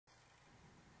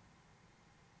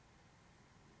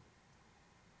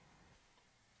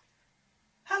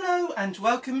Hello and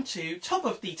welcome to Top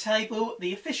of the Table,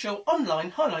 the official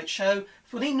online highlight show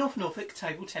for the North Norfolk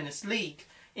Table Tennis League.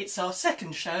 It's our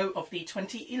second show of the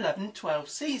 2011-12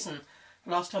 season.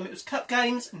 Last time it was cup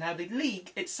games, now the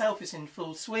league itself is in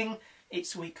full swing.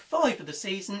 It's week 5 of the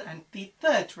season and the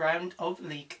third round of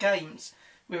league games.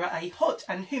 We're at a hot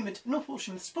and humid Norfolk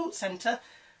Sports Centre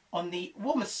on the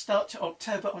warmest start to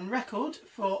October on record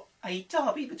for a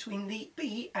derby between the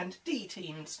B and D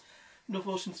teams.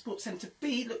 Norfolk Sports Centre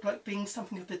B look like being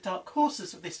something of the dark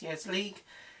horses of this year's league,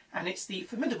 and it's the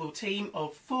formidable team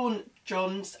of Vaughan,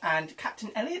 Johns and Captain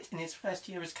Elliott in his first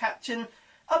year as captain.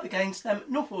 Up against them,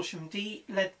 Norfolk D,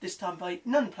 led this time by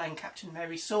non-playing captain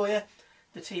Mary Sawyer.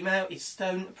 The team out is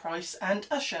Stone, Price and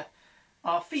Usher.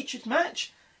 Our featured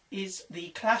match is the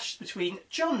clash between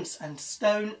Johns and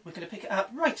Stone. We're going to pick it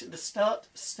up right at the start.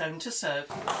 Stone to serve.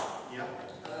 Yeah.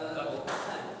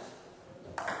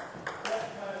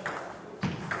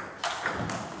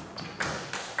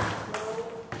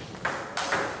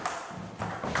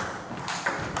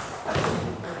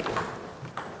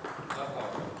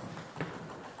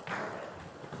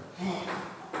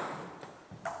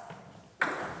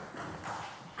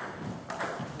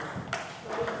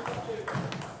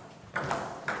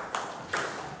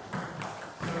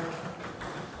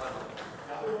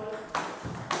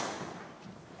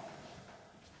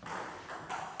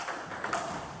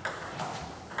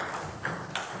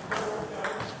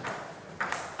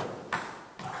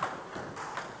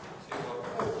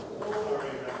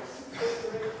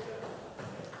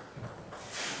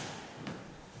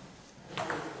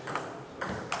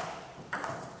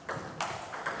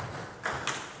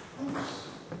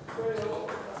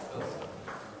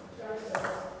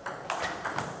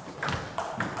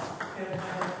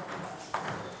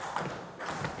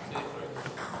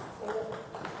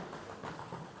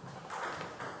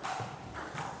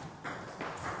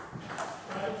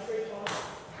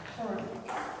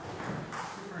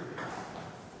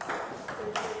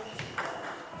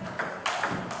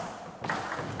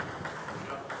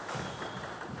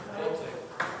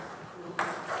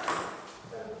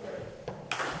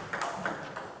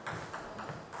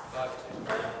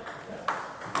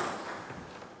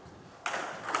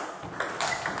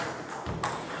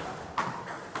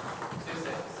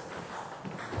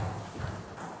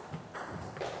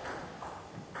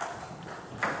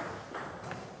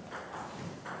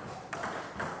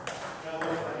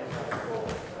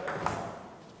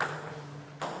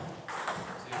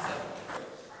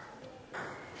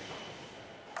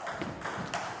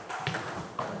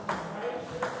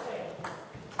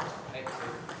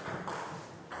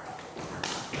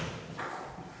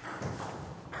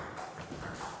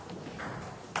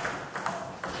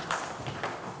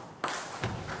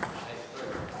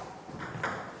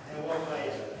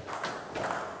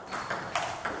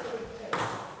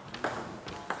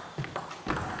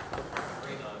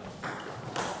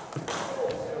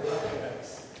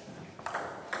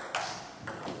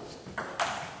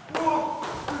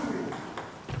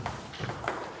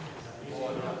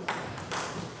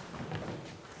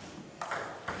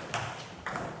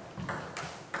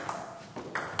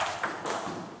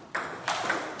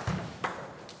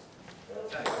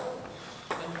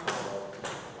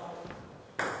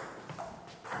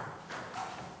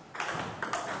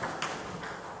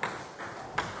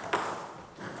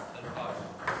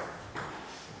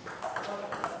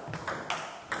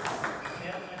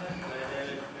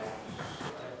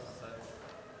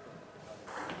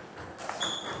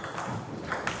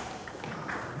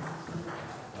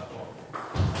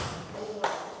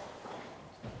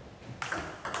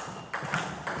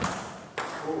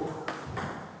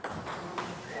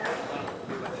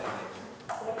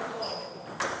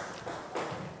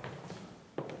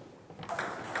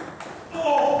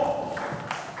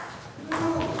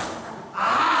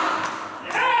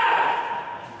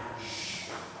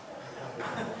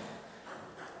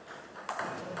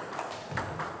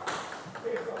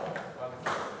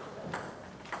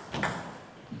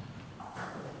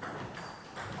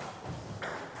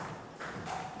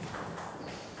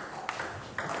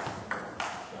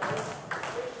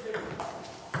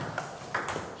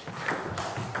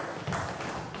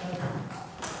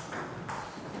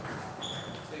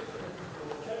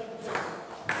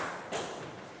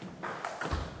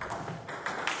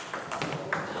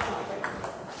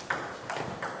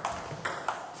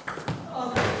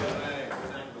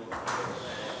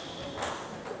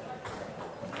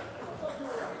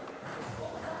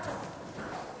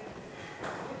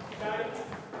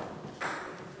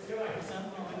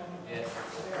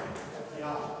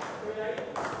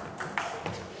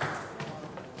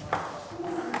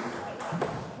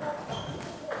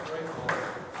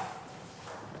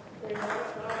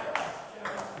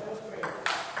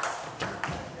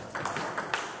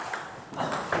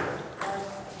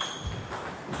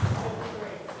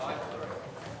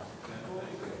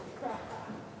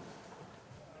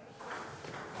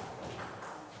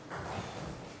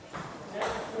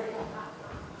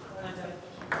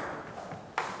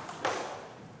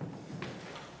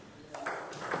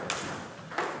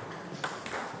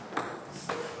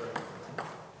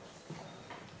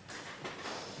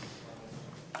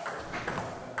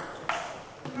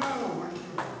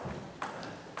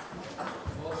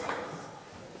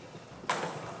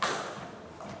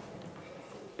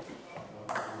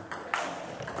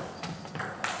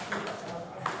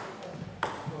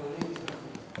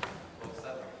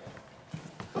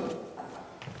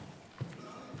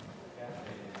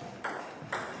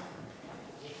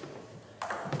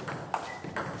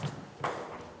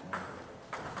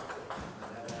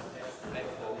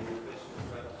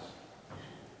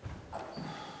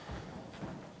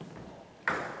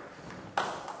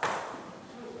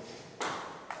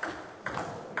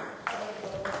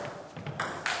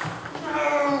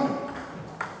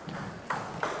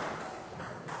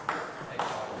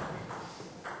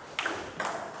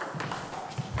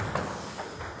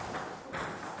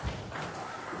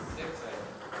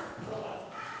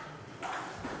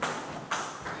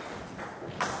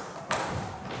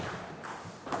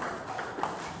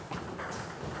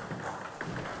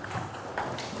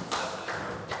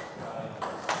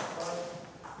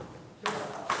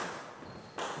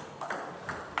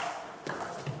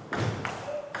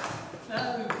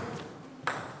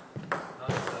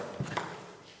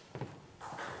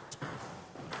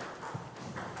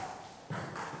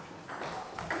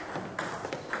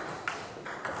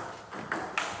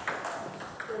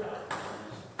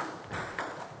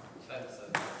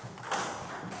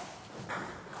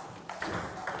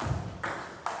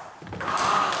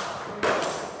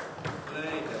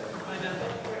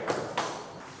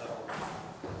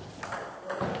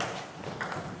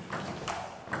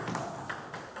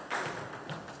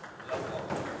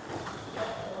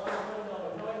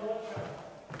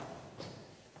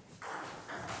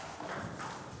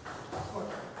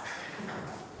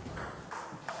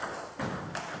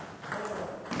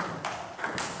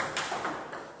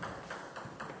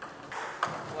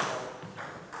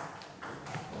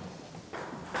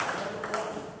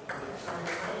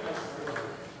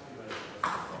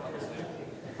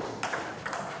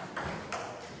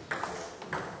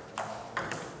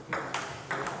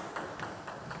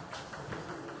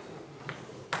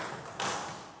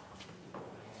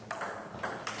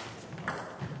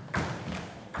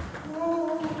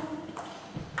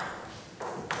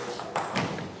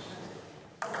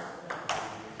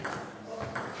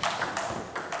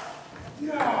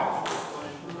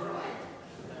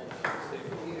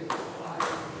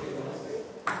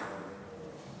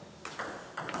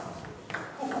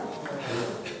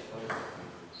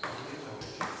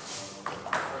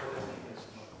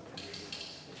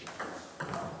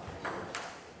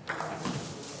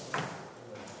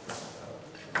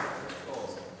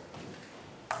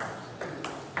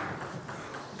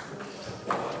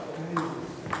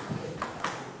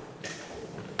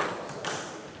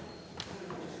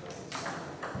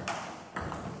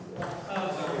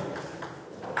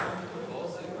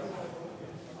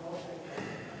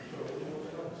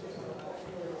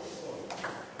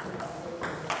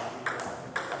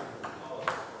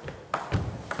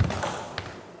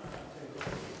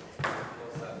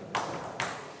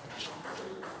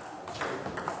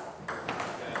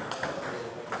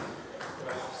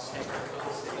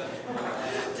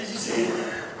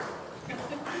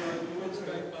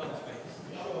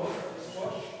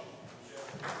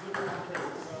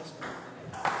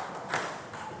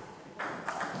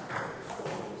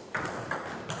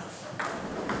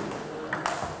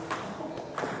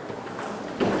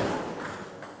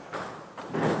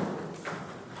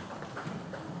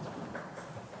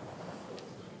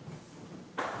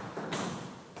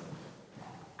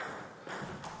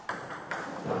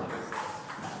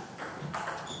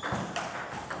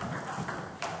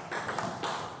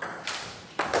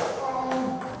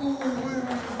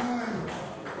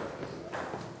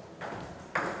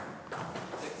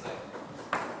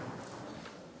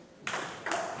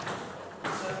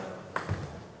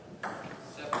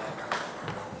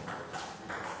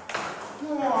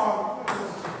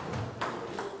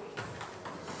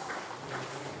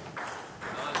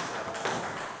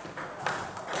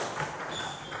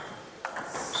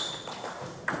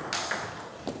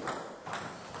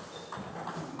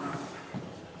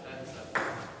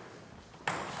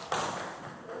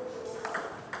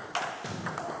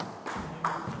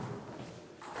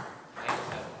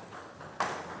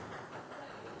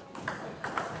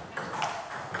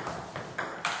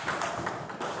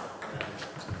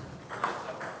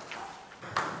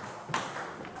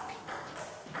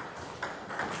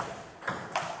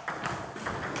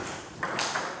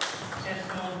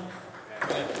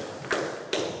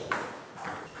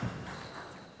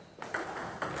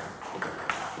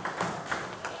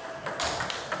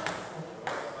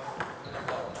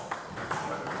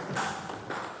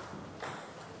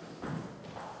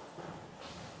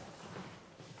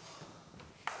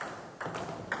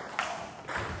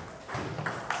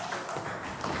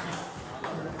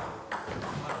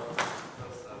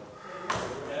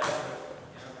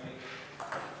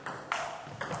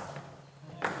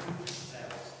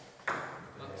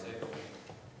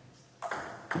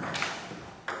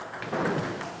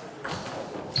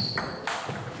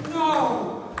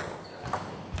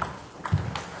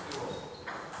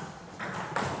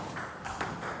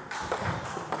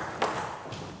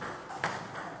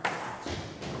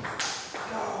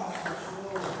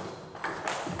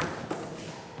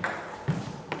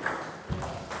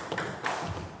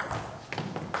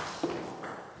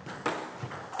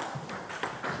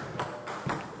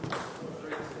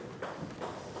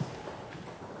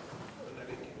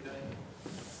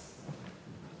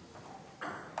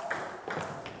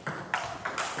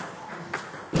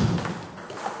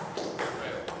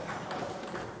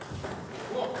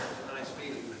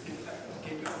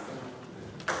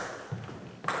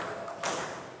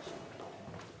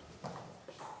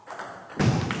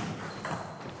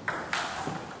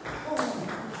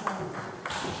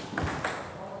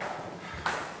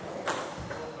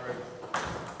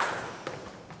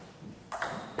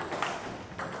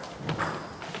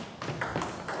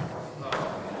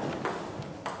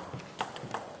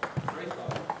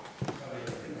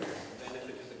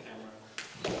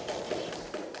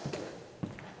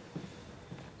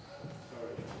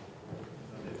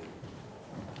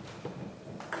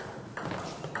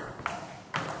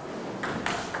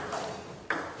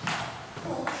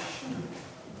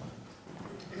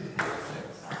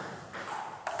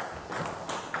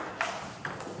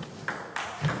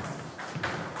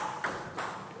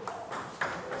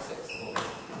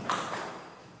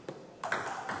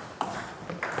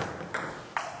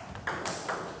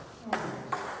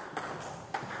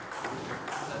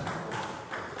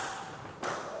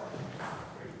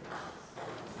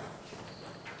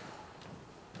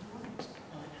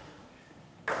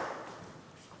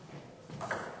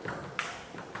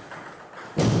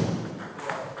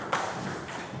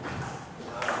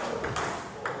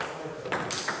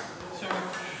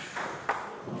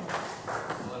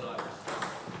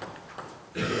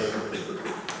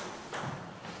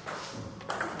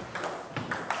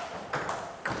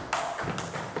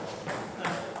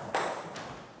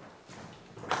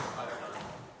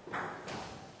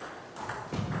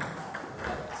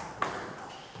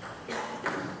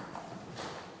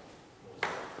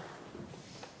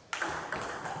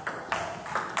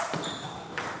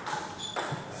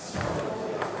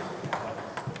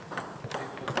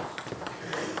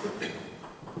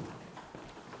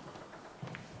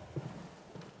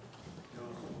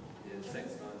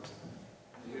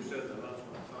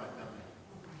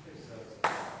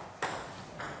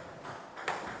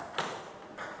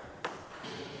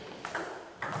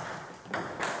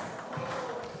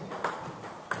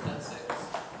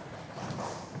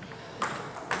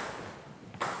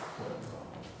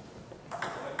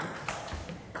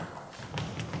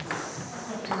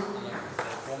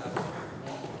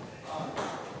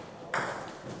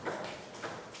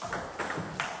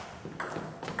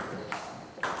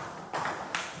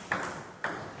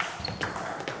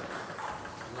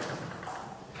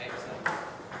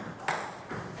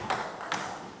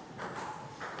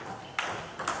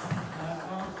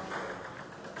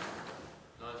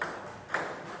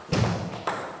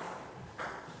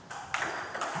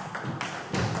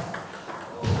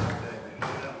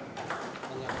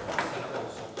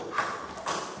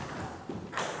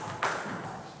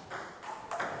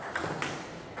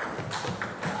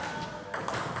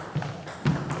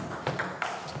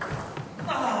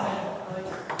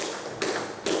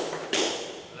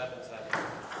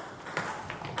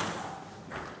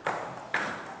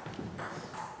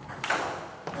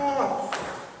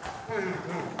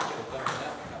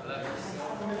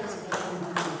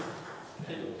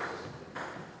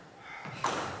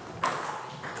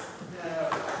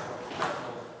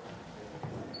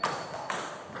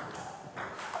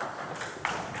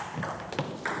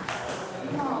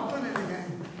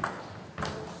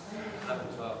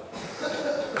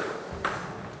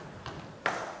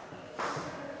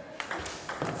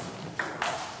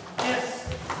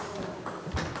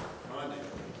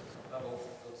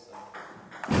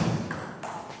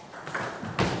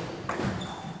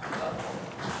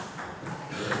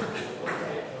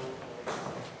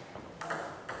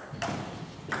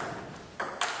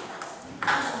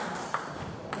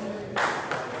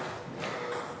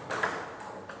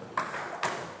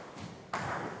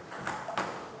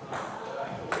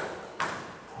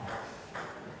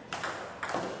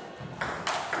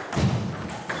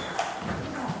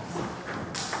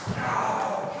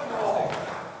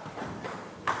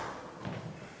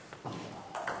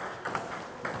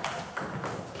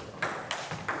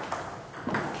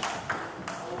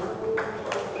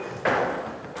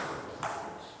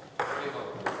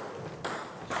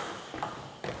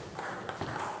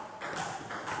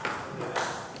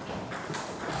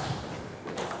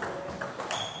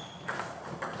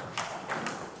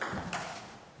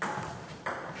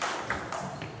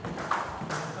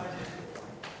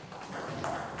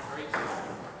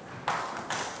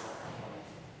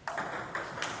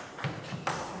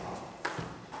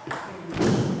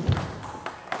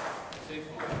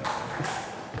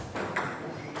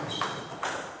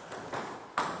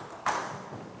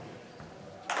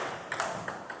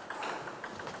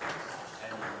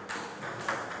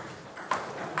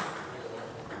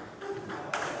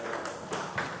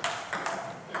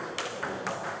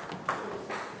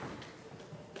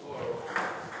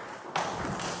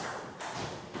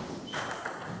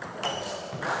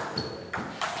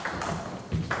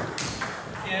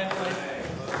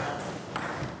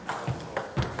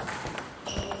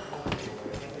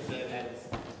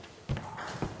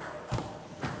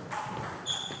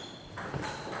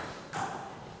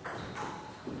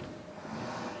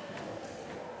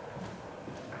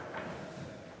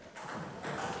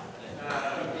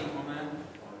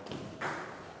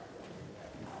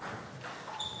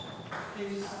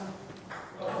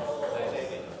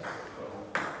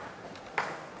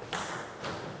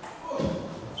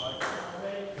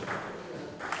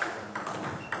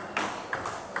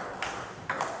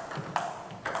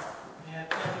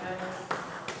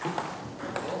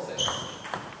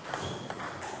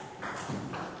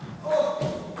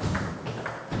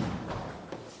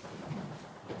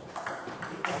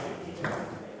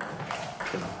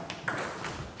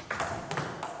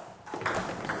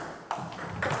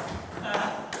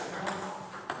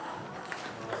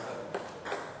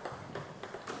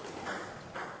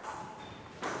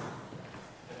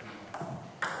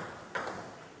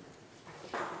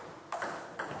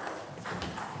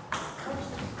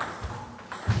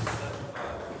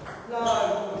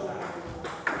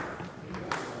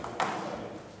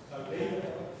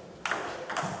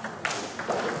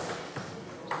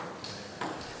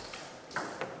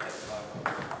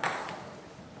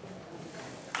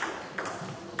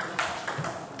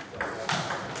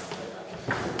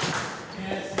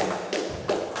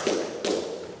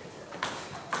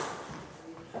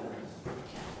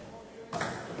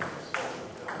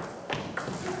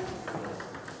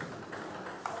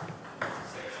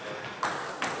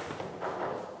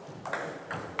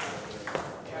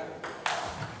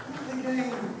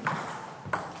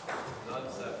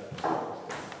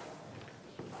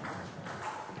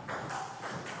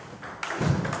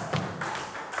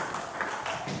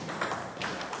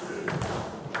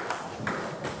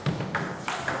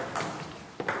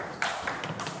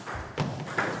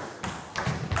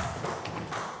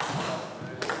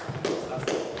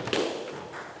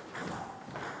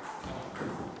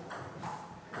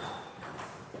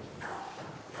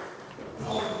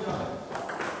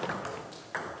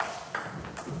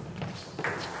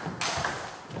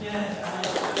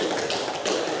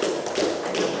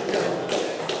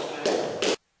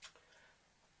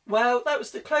 Well, that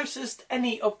was the closest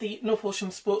any of the North Horsham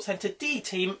Sports Centre D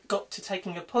team got to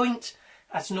taking a point,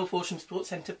 as North Horsham Sports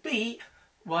Centre B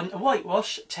won a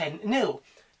whitewash 10-0.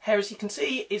 Here, as you can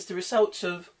see, is the results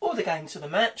of all the games of the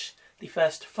match. The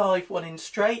first 5 won in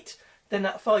straight, then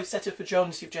that 5-setter for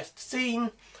Johns you've just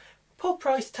seen. Paul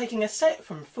Price taking a set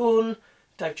from Fawn,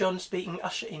 Dave Johns beating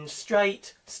Usher in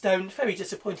straight, Stone very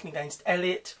disappointing against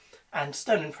Elliott, and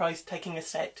Stone and Price taking a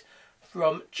set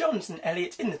from Johns and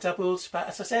Elliott in the doubles, but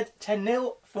as I said,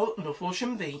 10-0 for North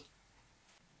Horsham B.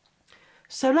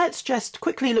 So let's just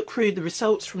quickly look through the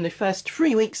results from the first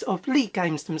 3 weeks of league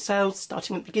games themselves,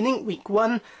 starting at the beginning, week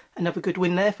 1, another good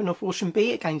win there for North Horsham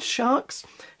B against Sharks.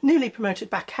 Newly promoted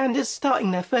backhanders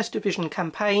starting their first division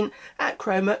campaign at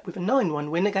Cromer with a 9-1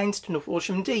 win against North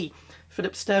Horsham D.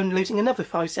 Philip Stone losing another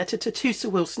 5-setter to Tusa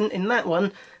Wilson in that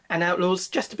one, and Outlaws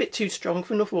just a bit too strong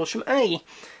for North Horsham A.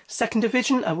 Second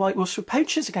division, a whitewash for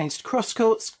Poachers against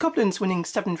Crosscourts, Goblins winning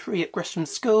 7-3 at Gresham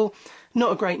School.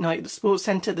 Not a great night at the Sports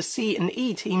Centre, the C and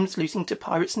E teams losing to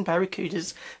Pirates and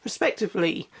Barracudas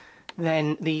respectively.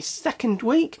 Then the second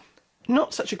week,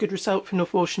 not such a good result for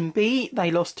North Horsham B. They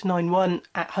lost 9-1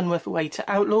 at Hunworth away to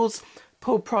Outlaws.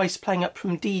 Paul Price playing up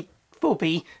from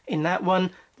D4B in that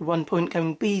one. The 1 point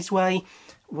going B's way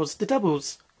was the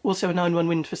doubles. Also a 9-1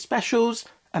 win for Specials.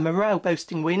 A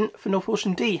morale-boosting win for North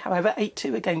Horsham D, however,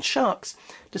 8-2 against Sharks.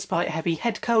 Despite a heavy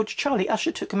head cold, Charlie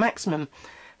Usher took a maximum.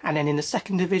 And then in the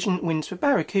second division, wins for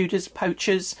Barracudas,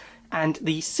 Poachers, and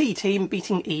the C team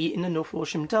beating E in the North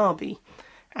Horsham Derby.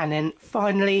 And then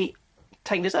finally,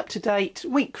 taking us up to date,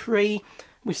 week 3,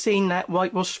 we've seen that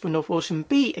whitewash for North Horsham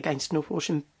B against North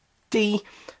Horsham D.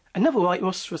 Another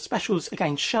whitewash for Specials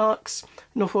against Sharks.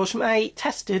 North Horsham A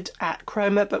tested at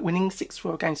Cromer, but winning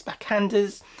 6-4 against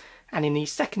backhanders. And in the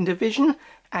second division,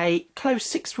 a close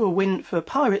 6-4 win for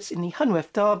Pirates in the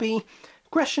Hunworth Derby.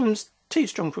 Gresham's too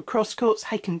strong for Crosscourts,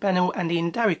 Haken Bennell and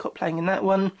Ian Darricott playing in that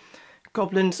one.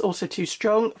 Goblins also too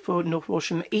strong for North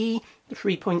Horsham E. The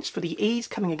 3 points for the E's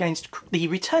coming against the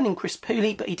returning Chris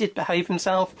Pooley, but he did behave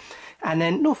himself. And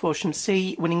then North Horsham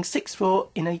C winning 6-4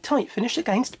 in a tight finish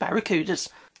against Barracudas.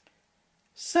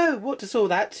 So what does all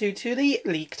that do to the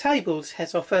league tables?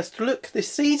 Here's our first look this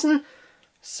season.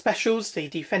 Specials, the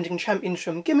defending champions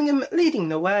from Gimmingham, leading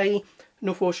the way.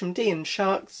 North Horsham D and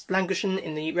Sharks languishing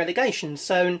in the relegation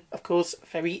zone. Of course,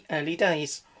 very early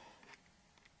days.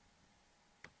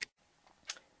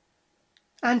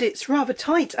 And it's rather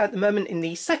tight at the moment in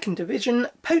the second division.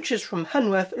 Poachers from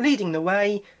Hunworth leading the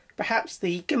way. Perhaps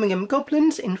the Gimmingham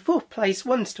Goblins in 4th place,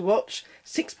 ones to watch.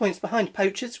 6 points behind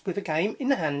Poachers with a game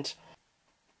in hand.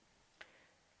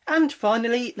 And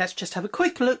finally, let's just have a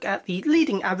quick look at the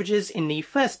leading averages in the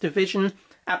first division.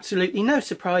 Absolutely no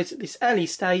surprise at this early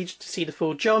stage to see the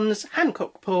 4 Johns,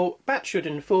 Hancock Paul, Batchwood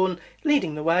and Fawn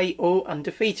leading the way, all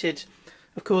undefeated.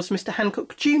 Of course, Mr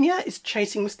Hancock Jr. is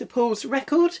chasing Mr Paul's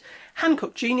record.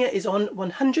 Hancock Jr. is on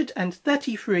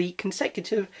 133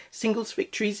 consecutive singles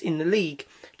victories in the league,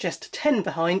 just 10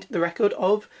 behind the record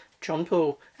of John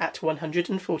Paul at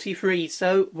 143,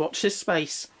 so watch this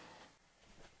space.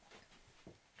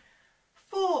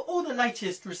 For all the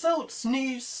latest results,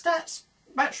 news, stats,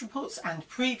 match reports and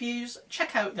previews,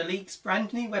 check out the league's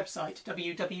brand new website,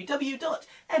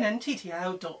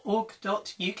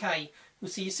 www.nntl.org.uk. We'll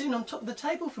see you soon on top of the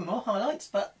table for more highlights,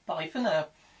 but bye for now.